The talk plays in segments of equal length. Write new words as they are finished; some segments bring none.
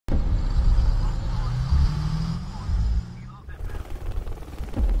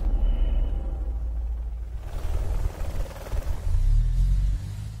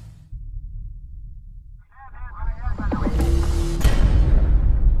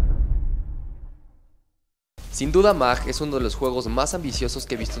Sin duda MAG es uno de los juegos más ambiciosos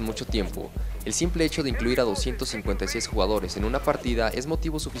que he visto en mucho tiempo. El simple hecho de incluir a 256 jugadores en una partida es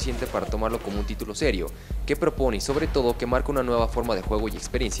motivo suficiente para tomarlo como un título serio, que propone y sobre todo que marca una nueva forma de juego y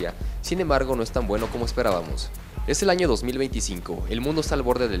experiencia. Sin embargo, no es tan bueno como esperábamos. Es el año 2025, el mundo está al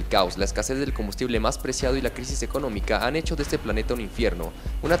borde del caos, la escasez del combustible más preciado y la crisis económica han hecho de este planeta un infierno.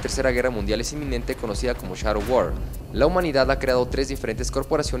 Una tercera guerra mundial es inminente conocida como Shadow War. La humanidad ha creado 3 diferentes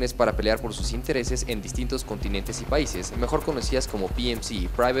corporaciones para pelear por sus intereses en distintos continentes y países, mejor conocidas como PMC,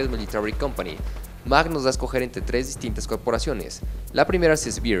 Private Military Company. MAG nos da a escoger entre 3 distintas corporaciones. La primera es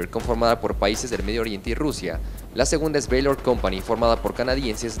Sbir, conformada por países del Medio Oriente y Rusia. La segunda es Baylor Company, formada por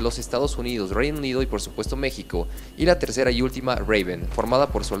canadienses, los Estados Unidos, Reino Unido y por supuesto México. Y la tercera y última, Raven, formada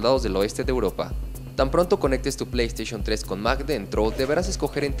por soldados del oeste de Europa. Tan pronto conectes tu PlayStation 3 con MAG dentro, deberás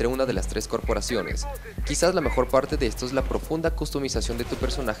escoger entre una de las 3 corporaciones. Quizás la mejor parte de esto es la profunda customización de tu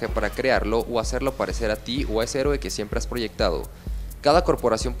personaje para crearlo o hacerlo parecer a ti o a ese héroe que siempre has proyectado. Cada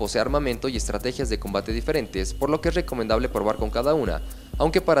corporación posee armamento y estrategias de combate diferentes, por lo que es recomendable probar con cada una,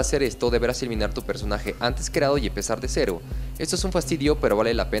 aunque para hacer esto deberás eliminar tu personaje antes creado y empezar de cero. Esto es un fastidio, pero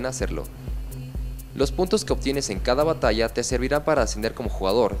vale la pena hacerlo. Los puntos que obtienes en cada batalla te servirán para ascender como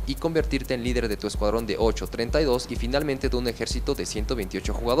jugador y convertirte en líder de tu escuadrón de 8, 32 y finalmente de un ejército de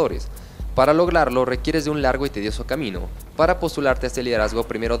 128 jugadores. Para lograrlo requieres de un largo y tedioso camino. Para postularte a este liderazgo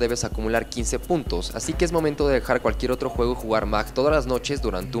primero debes acumular 15 puntos, así que es momento de dejar cualquier otro juego y jugar MAG todas las noches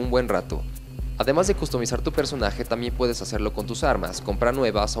durante un buen rato. Además de customizar tu personaje, también puedes hacerlo con tus armas, comprar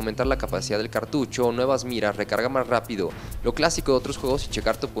nuevas, aumentar la capacidad del cartucho, nuevas miras, recarga más rápido, lo clásico de otros juegos y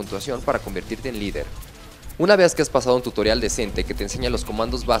checar tu puntuación para convertirte en líder. Una vez que has pasado un tutorial decente que te enseña los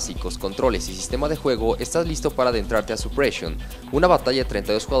comandos básicos, controles y sistema de juego, estás listo para adentrarte a Suppression, una batalla de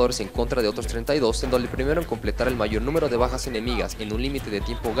 32 jugadores en contra de otros 32, en donde el primero en completar el mayor número de bajas enemigas en un límite de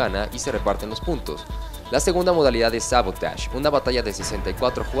tiempo gana y se reparten los puntos. La segunda modalidad es Sabotage, una batalla de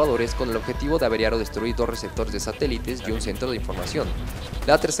 64 jugadores con el objetivo de averiar o destruir 2 receptores de satélites y un centro de información.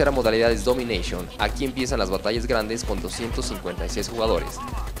 La tercera modalidad es Domination, aquí empiezan las batallas grandes con 256 jugadores.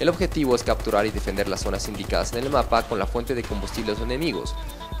 El objetivo es capturar y defender las zonas indicadas en el mapa con la fuente de combustible de los enemigos.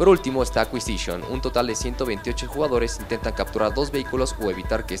 Por último está Acquisition, un total de 128 jugadores intentan capturar 2 vehículos o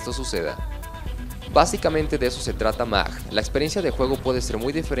evitar que esto suceda. Básicamente de eso se trata MAG. La experiencia de juego puede ser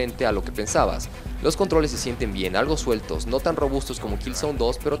muy diferente a lo que pensabas. Los controles se sienten bien, algo sueltos, no tan robustos como Killzone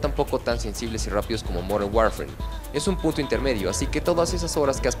 2, pero tampoco tan sensibles y rápidos como Modern Warfare. Es un punto intermedio, así que todas esas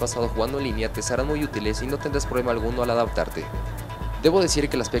horas que has pasado jugando en línea te serán muy útiles y no tendrás problema alguno al adaptarte. Debo decir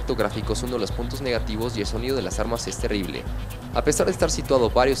que el aspecto gráfico es uno de los puntos negativos y el sonido de las armas es terrible. A pesar de estar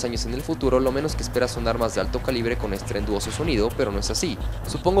situado varios años en el futuro, lo menos que esperas son armas de alto calibre con estruendoso sonido, pero no es así.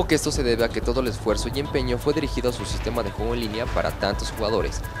 Supongo que esto se debe a que todo el esfuerzo y empeño fue dirigido a su sistema de juego en línea para tantos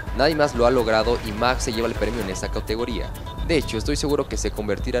jugadores. Nadie más lo ha logrado y MAG se lleva el premio en esa categoría. De hecho, estoy seguro que se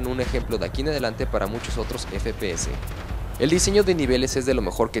convertirá en un ejemplo de aquí en adelante para muchos otros FPS. El diseño de niveles es de lo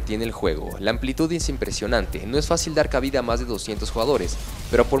mejor que tiene el juego, la amplitud es impresionante, no es fácil dar cabida a más de 200 jugadores,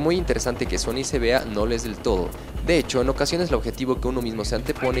 pero por muy interesante que suene y se vea, no lo es del todo. De hecho, en ocasiones el objetivo que uno mismo se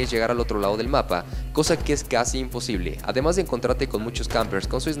antepone es llegar al otro lado del mapa, cosa que es casi imposible. Además de encontrarte con muchos campers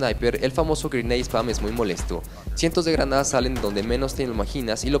con su sniper, el famoso grenade spam es muy molesto. Cientos de granadas salen donde menos te lo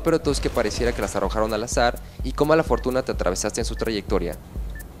imaginas y lo peor de todo es que pareciera que las arrojaron al azar y con mala fortuna te atravesaste en su trayectoria.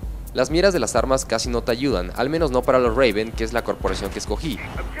 Las miras de las armas casi no te ayudan, al menos no para los Raven, que es la corporación que escogí.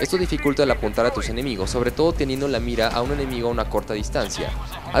 Esto dificulta el apuntar a tus enemigos, sobre todo teniendo la mira a un enemigo a una corta distancia.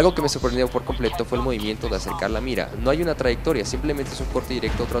 Algo que me sorprendió por completo fue el movimiento de acercar la mira. No hay una trayectoria, simplemente es un corte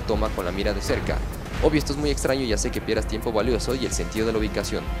directo a otra toma con la mira de cerca. Obvio, esto es muy extraño y hace que pierdas tiempo valioso y el sentido de la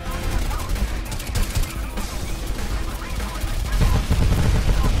ubicación.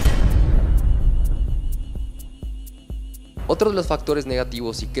 Otro de los factores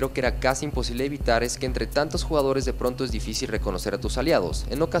negativos, y creo que era casi imposible evitar, es que entre tantos jugadores de pronto es difícil reconocer a tus aliados.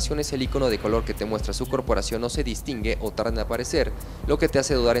 En ocasiones el icono de color que te muestra su corporación no se distingue o tarda en aparecer, lo que te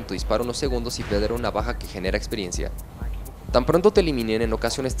hace dudar en tu disparo unos segundos y perder una baja que genera experiencia. Tan pronto te eliminen, en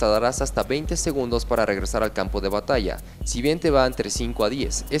ocasiones tardarás hasta 20 segundos para regresar al campo de batalla, si bien te va entre 5 a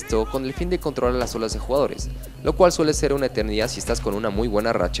 10, esto con el fin de controlar las olas de jugadores, lo cual suele ser una eternidad si estás con una muy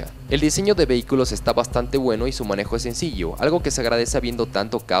buena racha. El diseño de vehículos está bastante bueno y su manejo es sencillo, algo que se agradece habiendo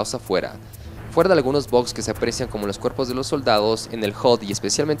tanto caos afuera. Fuera de algunos bugs que se aprecian como los cuerpos de los soldados, en el HUD y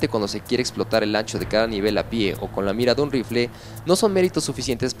especialmente cuando se quiere explotar el ancho de cada nivel a pie o con la mira de un rifle, no son méritos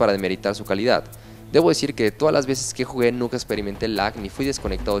suficientes para demeritar su calidad. Debo decir que todas las veces que jugué nunca experimenté lag ni fui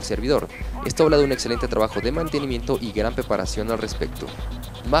desconectado del servidor. Esto habla de un excelente trabajo de mantenimiento y gran preparación al respecto.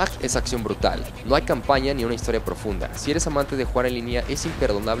 MAG es acción brutal, no hay campaña ni una historia profunda. Si eres amante de jugar en línea es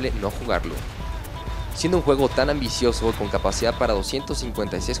imperdonable no jugarlo. Siendo un juego tan ambicioso con capacidad para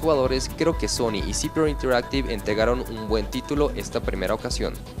 256 jugadores, creo que Sony y CPR Interactive entregaron un buen título esta primera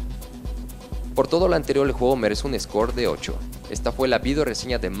ocasión. Por todo lo anterior, el juego merece un score de 8. Esta fue la video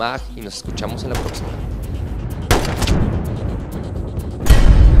reseña de MAG y nos escuchamos en la próxima.